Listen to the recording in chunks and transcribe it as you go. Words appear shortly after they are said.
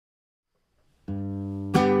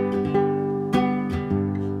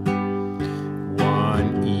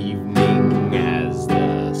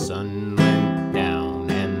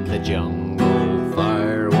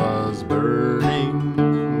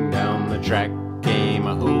came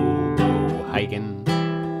a hobo hiking,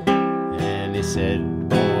 and he said,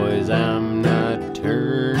 "Boys, I'm not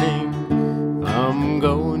turning. I'm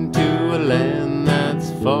going to a land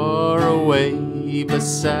that's far away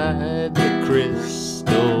beside the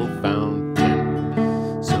crystal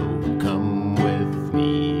fountain. So come with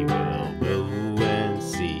me, we'll go and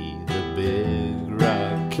see the big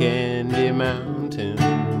rock candy mountains."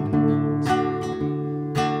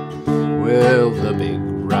 Well, the big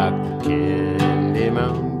rock candy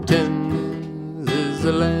mountains is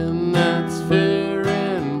a land that's fair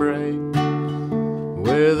and bright,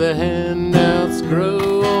 where the handouts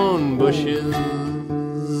grow on bushes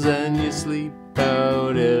and you sleep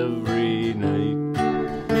out every night.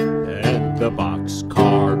 And the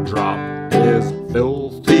boxcar drop is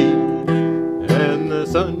filthy, and the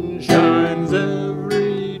sun shines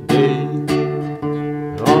every day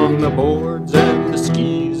on the boards and the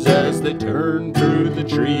skis as they turn through the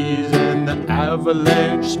trees, and the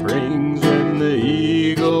avalanche springs when the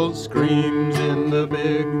eagle screams in the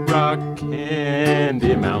big rock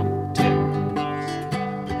candy mountains.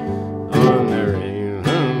 On the rain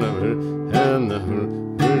and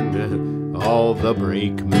all the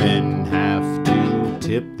brakemen have to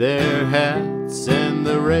tip their hats, and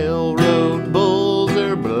the railroad bulls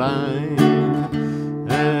are blind,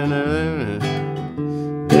 and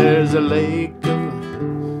there's a lake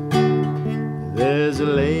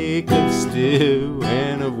of stew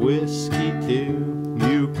and of whiskey too.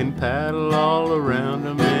 You can paddle all around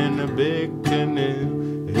them in a big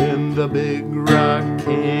canoe in the big rock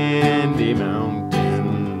candy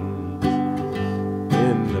mountains.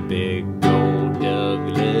 In the big old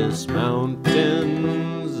Douglas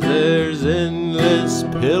mountains, there's endless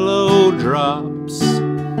pillow drops,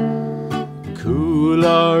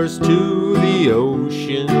 coolers to the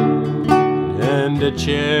ocean, and a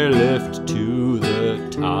chairlift to the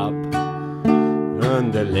top.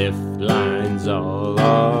 And the lift lines all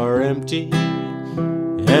are empty,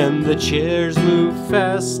 and the chairs move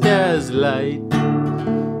fast as light.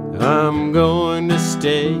 I'm going to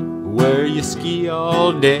stay where you ski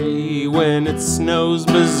all day. When it snows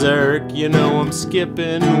berserk, you know I'm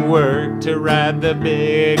skipping work to ride the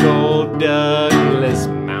big old Douglas